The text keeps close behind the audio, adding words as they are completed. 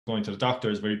going to the doctor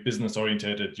is very business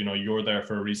orientated. You know, you're there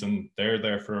for a reason, they're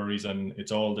there for a reason.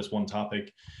 It's all this one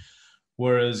topic.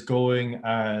 Whereas going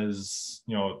as,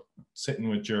 you know, sitting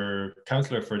with your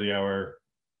counselor for the hour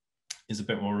is a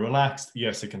bit more relaxed.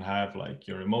 Yes, it can have like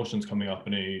your emotions coming up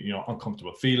and, you know,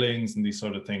 uncomfortable feelings and these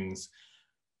sort of things.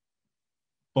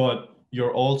 But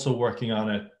you're also working on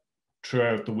it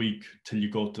throughout the week till you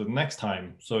go to the next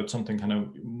time. So it's something kind of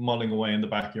mulling away in the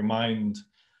back of your mind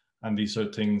and these sort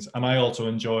of things. And I also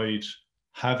enjoyed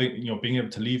having, you know, being able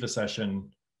to leave a session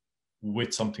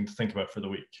with something to think about for the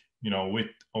week, you know, with,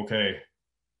 okay,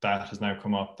 that has now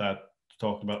come up, that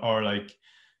talked about, or like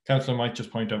counselor might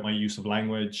just point out my use of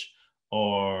language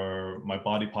or my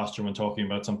body posture when talking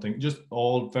about something, just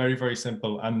all very, very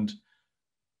simple. And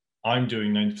I'm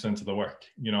doing 90% of the work.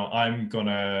 You know, I'm going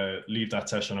to leave that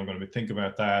session. I'm going to think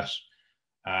about that.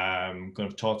 Going to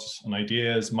have thoughts and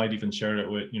ideas, might even share it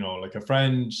with, you know, like a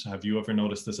friend. Have you ever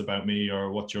noticed this about me?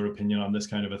 Or what's your opinion on this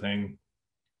kind of a thing?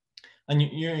 And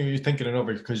you're thinking it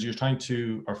over because you're trying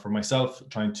to, or for myself,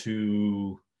 trying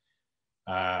to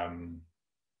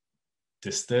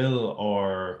distill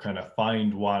or kind of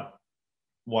find what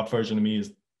version of me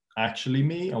is actually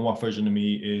me and what version of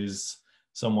me is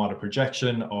somewhat a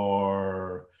projection,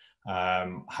 or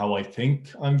how I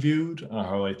think I'm viewed or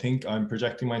how I think I'm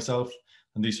projecting myself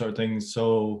and these sort of things.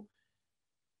 So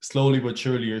slowly but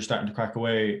surely you're starting to crack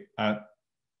away at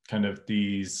kind of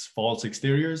these false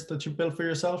exteriors that you built for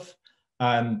yourself.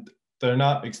 And they're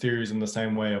not exteriors in the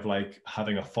same way of like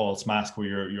having a false mask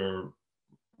where you're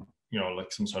you know,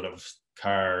 like some sort of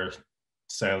car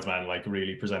salesman, like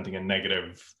really presenting a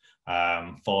negative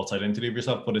false identity of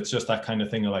yourself. But it's just that kind of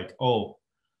thing of like, oh,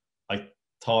 I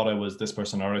thought I was this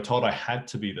person, or I thought I had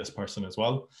to be this person as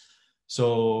well.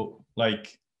 So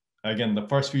like, again, the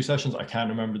first few sessions, I can't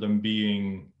remember them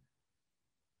being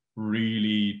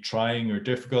really trying or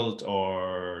difficult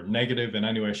or negative in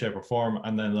any way, shape or form.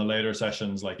 And then the later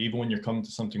sessions, like even when you're coming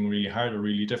to something really hard or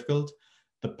really difficult,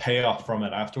 the payoff from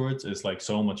it afterwards is like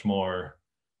so much more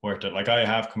worth it. Like I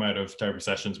have come out of therapy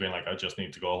sessions being like, I just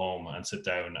need to go home and sit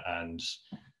down, and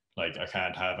like I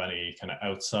can't have any kind of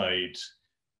outside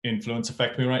influence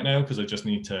affect me right now because I just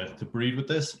need to breathe with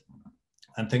this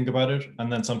and think about it.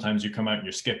 And then sometimes you come out and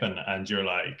you're skipping and you're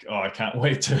like, oh, I can't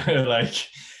wait to like,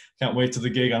 can't wait to the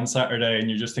gig on Saturday,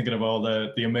 and you're just thinking of all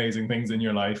the amazing things in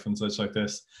your life and such like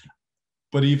this.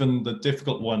 But even the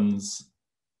difficult ones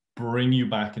bring you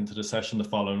back into the session the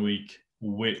following week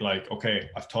with like, okay,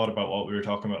 I've thought about what we were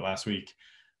talking about last week.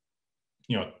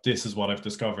 You know, this is what I've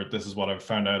discovered. This is what I've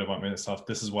found out about myself.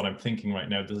 This is what I'm thinking right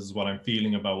now. This is what I'm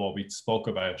feeling about what we spoke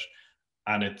about.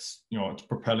 And it's, you know, it's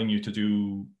propelling you to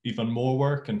do even more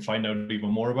work and find out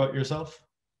even more about yourself.